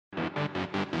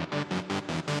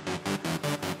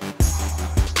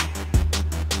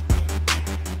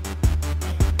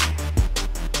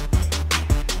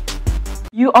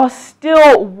you are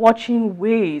still watching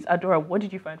Ways. Adora, what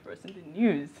did you find for us in the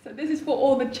news? So this is for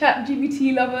all the chat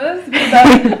GBT lovers.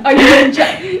 Are you going to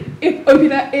chat if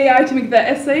open AI to make their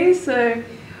essays? So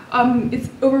it's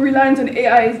over-reliance on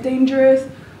AI is dangerous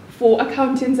for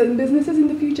accountants and businesses in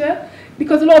the future,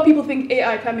 because a lot of people think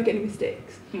AI can't make any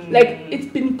mistakes. Like, it's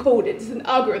been coded, it's an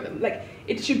algorithm, like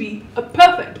it should be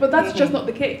perfect, but that's just not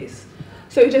the case.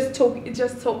 So it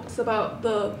just talks about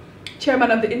the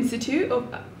chairman of the Institute of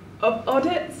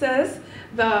Audit says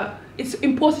that it's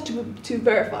important to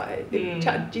verify the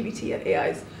chat GBT and AI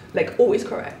is like always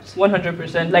correct.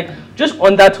 100%. Like, just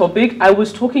on that topic, I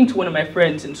was talking to one of my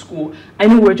friends in school. I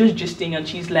know we're just gisting, and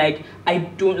she's like, I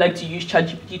don't like to use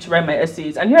ChatGPT to write my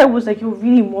essays. And yeah, I was like, you're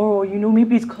really moral, you know,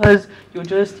 maybe it's because you're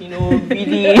just, you know,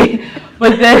 really.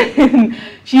 But then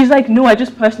she's like, no, I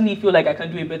just personally feel like I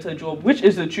can do a better job, which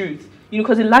is the truth. You know,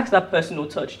 because it lacks that personal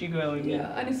touch. Do you get what I mean?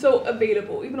 Yeah, and it's so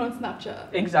available, even on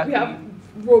Snapchat. Exactly. We have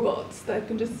robots that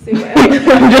can just say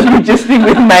whatever. I'm just be gisting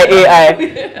with my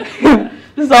AI.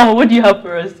 So, what do you have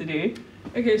for us today?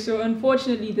 Okay, so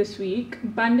unfortunately this week,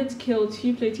 bandits killed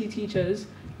 2 Plateau teachers.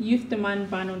 Youth demand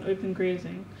ban on open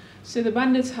grazing. So the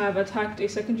bandits have attacked a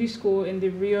secondary school in the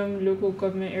Riom local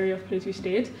government area of Plateau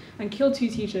State and killed 2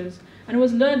 teachers. And it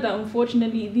was learned that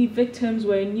unfortunately the victims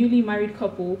were a newly married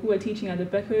couple who were teaching at the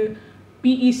BECO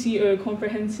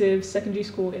Comprehensive Secondary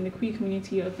School in the Cree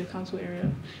community of the council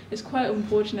area. It's quite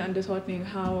unfortunate and disheartening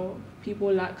how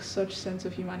people lack such sense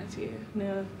of humanity.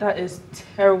 Yeah, that is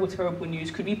terrible, terrible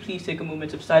news. Could we please take a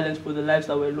moment of silence for the lives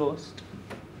that were lost?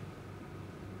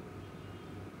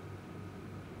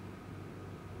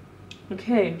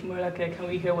 Okay, Moraka, can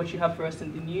we hear what you have for us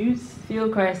in the news? Fuel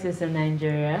crisis in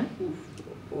Nigeria. Oof.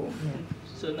 Oh. Yeah.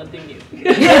 So nothing new.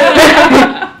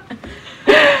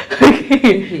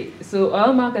 Okay, so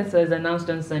oil marketers announced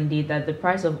on Sunday that the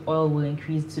price of oil will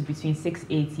increase to between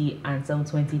 680 and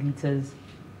 720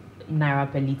 naira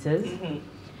per liters.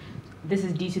 This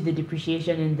is due to the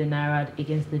depreciation in the naira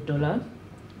against the dollar.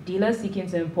 Dealers seeking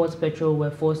to import petrol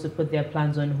were forced to put their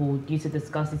plans on hold due to the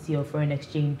scarcity of foreign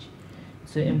exchange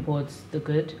to import the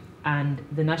good. And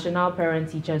the National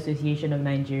Parent-Teacher Association of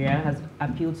Nigeria has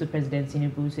appealed to President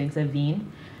Tinubu to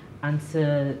intervene and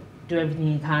to do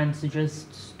everything he can to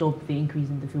just stop the increase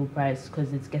in the fuel price,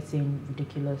 because it's getting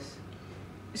ridiculous.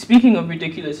 Speaking of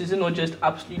ridiculous, is it not just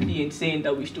absolutely insane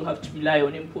that we still have to rely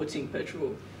on importing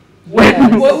petrol?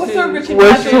 Yes. What's so rich in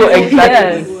so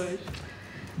exactly. Yes.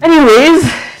 Anyways,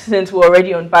 since we're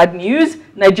already on bad news,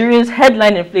 Nigeria's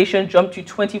headline inflation jumped to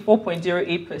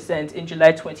 24.08% in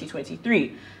July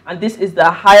 2023. And this is the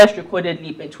highest recorded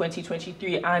leap in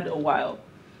 2023 and a while.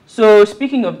 So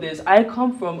speaking of this, I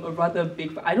come from a rather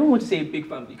big, I don't want to say a big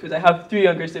family because I have 3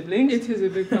 younger siblings. It is a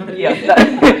big family. Yeah,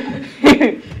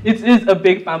 it is a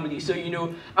big family. So, you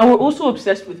know, and we're also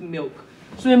obsessed with milk.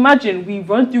 So imagine we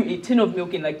run through a tin of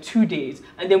milk in like 2 days,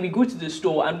 and then we go to the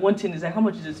store and one tin is like, how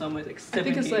much is it somewhere? It's like 7K. I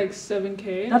think it's like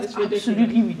 7K. That's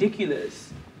absolutely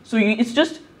ridiculous. So it's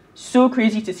just so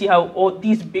crazy to see how all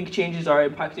these big changes are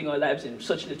impacting our lives in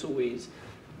such little ways.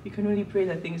 We can only pray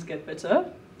that things get better.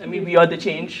 I mean, we are the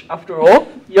change, after all.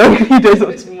 Young leaders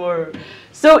of tomorrow.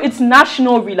 So it's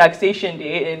National Relaxation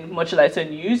Day in much lighter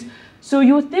news. So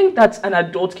you would think that an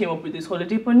adult came up with this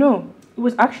holiday, but no. It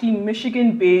was actually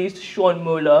Michigan-based Sean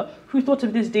Moeller who thought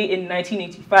of this day in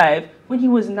 1985 when he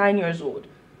was 9 years old.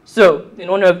 So, in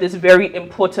honor of this very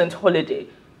important holiday,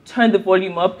 turn the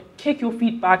volume up, kick your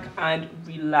feet back, and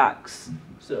relax.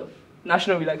 So,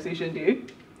 National Relaxation Day.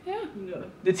 Yeah. No.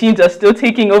 The teens are still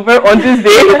taking over on this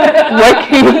day,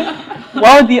 working,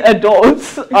 while the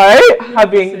adults are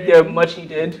having their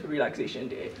much-needed relaxation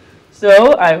day.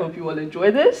 So, I hope you all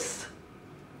enjoy this.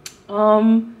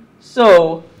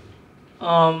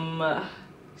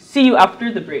 See you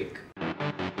after the break.